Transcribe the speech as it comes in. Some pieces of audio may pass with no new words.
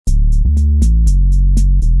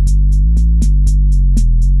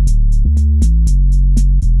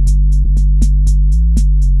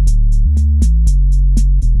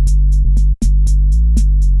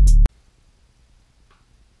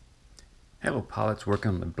Hello pilots, working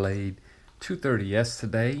on the Blade 230S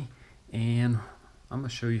today, and I'm going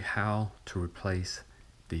to show you how to replace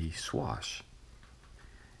the swash.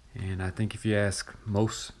 And I think if you ask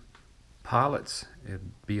most pilots,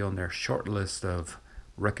 it'd be on their short list of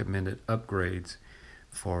recommended upgrades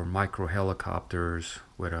for micro helicopters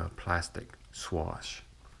with a plastic swash.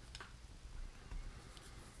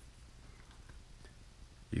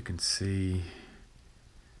 You can see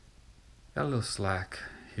got a little slack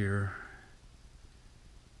here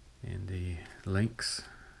in the links,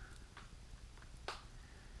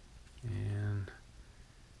 and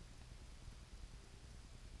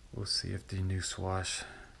we'll see if the new swash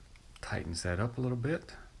tightens that up a little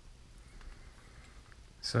bit.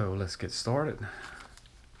 So let's get started.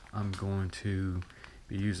 I'm going to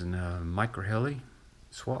be using a micro heli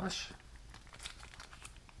swash.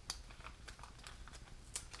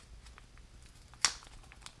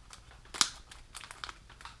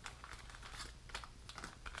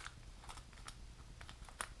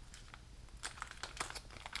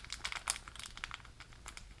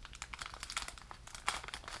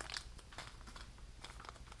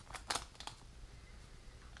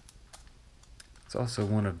 It's also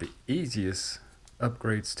one of the easiest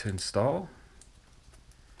upgrades to install.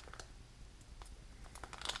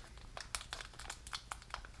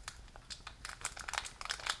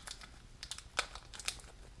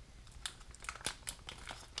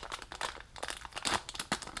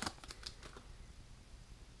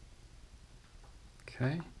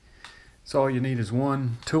 Okay, so all you need is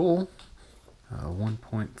one tool,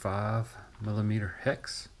 1.5 millimeter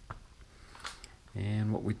hex.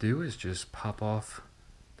 And what we do is just pop off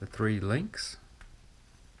the 3 links.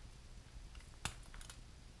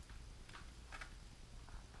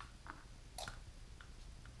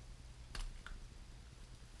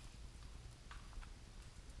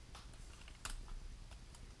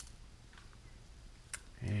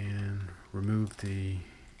 And remove the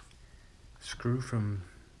screw from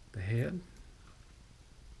the head.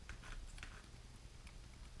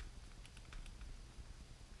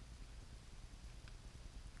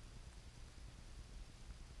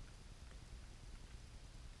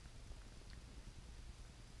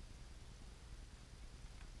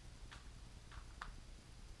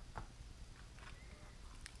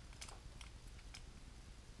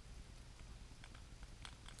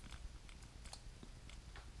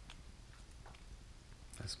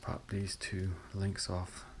 Let's pop these 2 links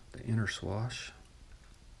off the inner swash.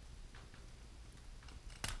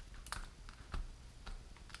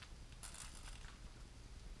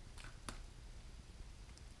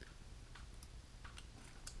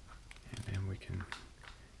 And then we can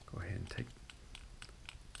go ahead and take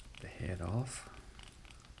the head off.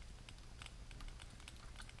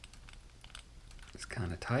 It's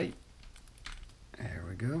kind of tight. There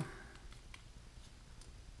we go.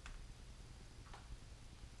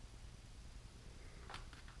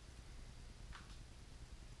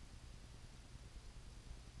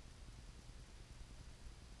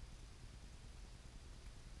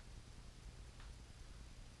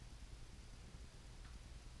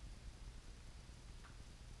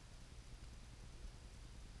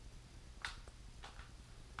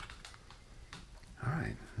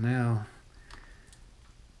 Alright, now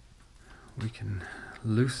we can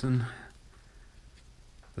loosen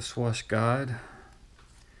the swash guide,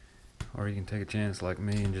 or you can take a chance like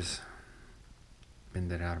me and just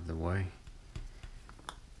bend it out of the way.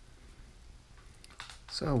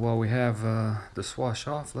 So while we have the swash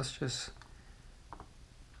off, let's just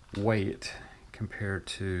weigh it compared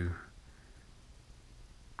to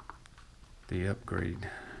the upgrade,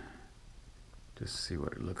 just see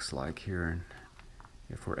what it looks like here and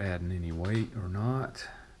if we're adding any weight or not.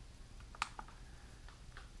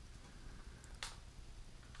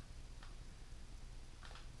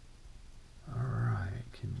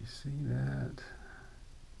 Alright, can you see that?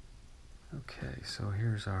 Okay, so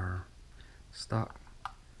here's our stock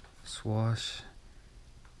swash,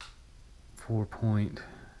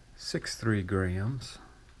 4.63 grams,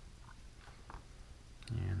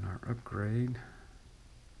 and our upgrade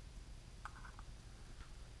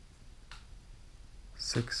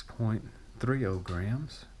 6.30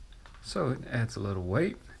 grams, so it adds a little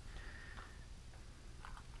weight.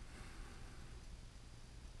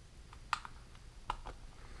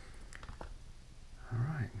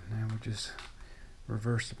 Alright, now we just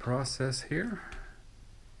reverse the process here.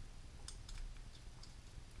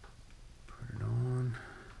 Put it on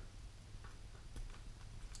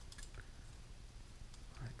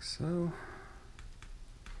like so.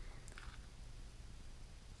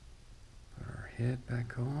 Put our head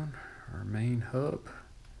back on, our main hub.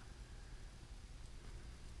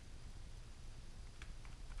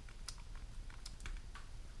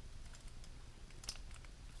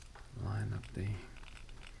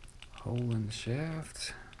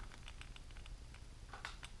 shaft.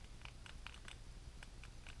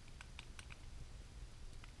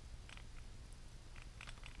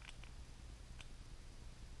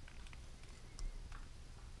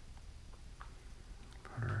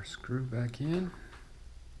 Put our screw back in.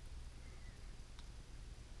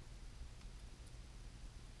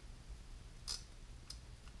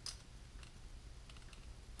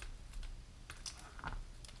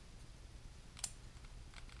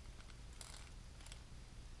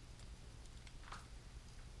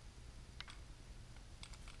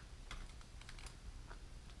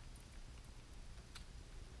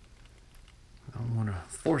 I don't want to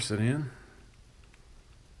force it in.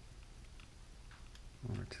 I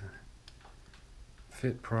want it to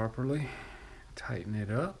fit properly. Tighten it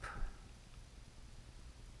up.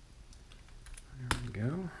 There we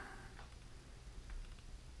go.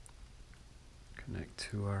 Connect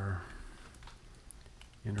to our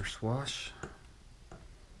inner swash.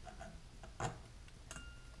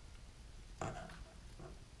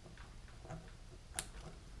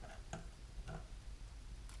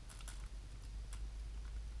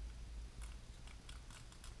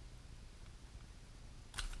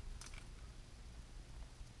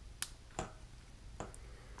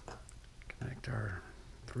 Connect our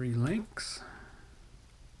 3 links.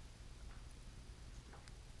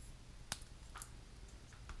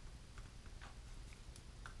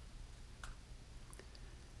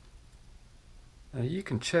 Now you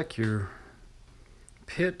can check your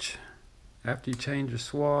pitch after you change your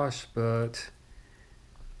swash, but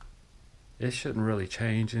it shouldn't really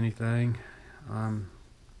change anything. I'm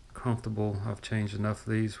comfortable. I've changed enough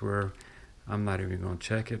of these where I'm not even going to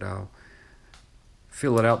check it. I'll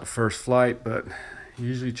feel it out the first flight, but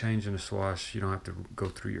usually changing the swash, you don't have to go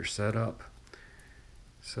through your setup.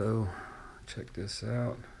 So check this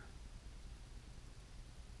out.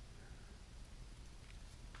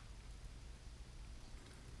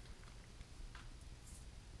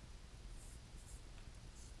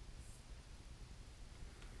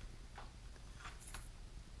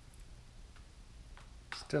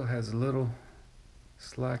 Still has a little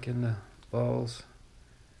slack in the balls,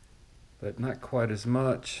 but not quite as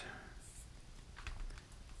much.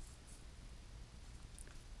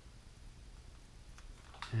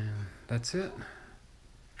 And that's it.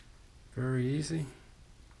 Very easy.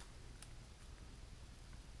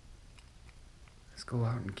 Let's go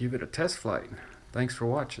out and give it a test flight. Thanks for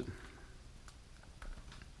watching.